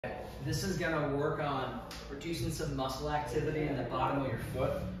This is gonna work on reducing some muscle activity in the bottom of your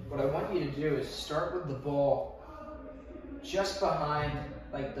foot. What I want you to do is start with the ball just behind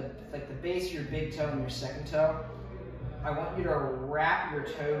like the base of your big toe and your second toe. I want you to wrap your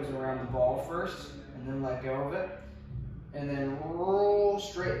toes around the ball first and then let go of it. And then roll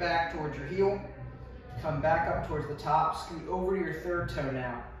straight back towards your heel. Come back up towards the top, scoot over to your third toe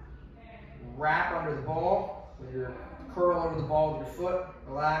now. Wrap under the ball with your curl over the ball with your foot,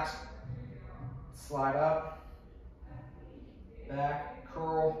 relax. Slide up, back,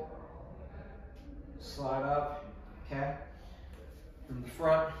 curl, slide up, okay? From the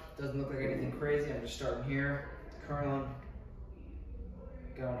front, doesn't look like anything crazy. I'm just starting here, curling,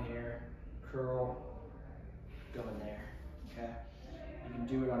 going here, curl, going there, okay? You can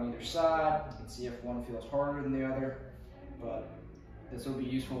do it on either side. You can see if one feels harder than the other, but this will be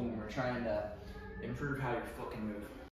useful when we're trying to improve how your foot can move.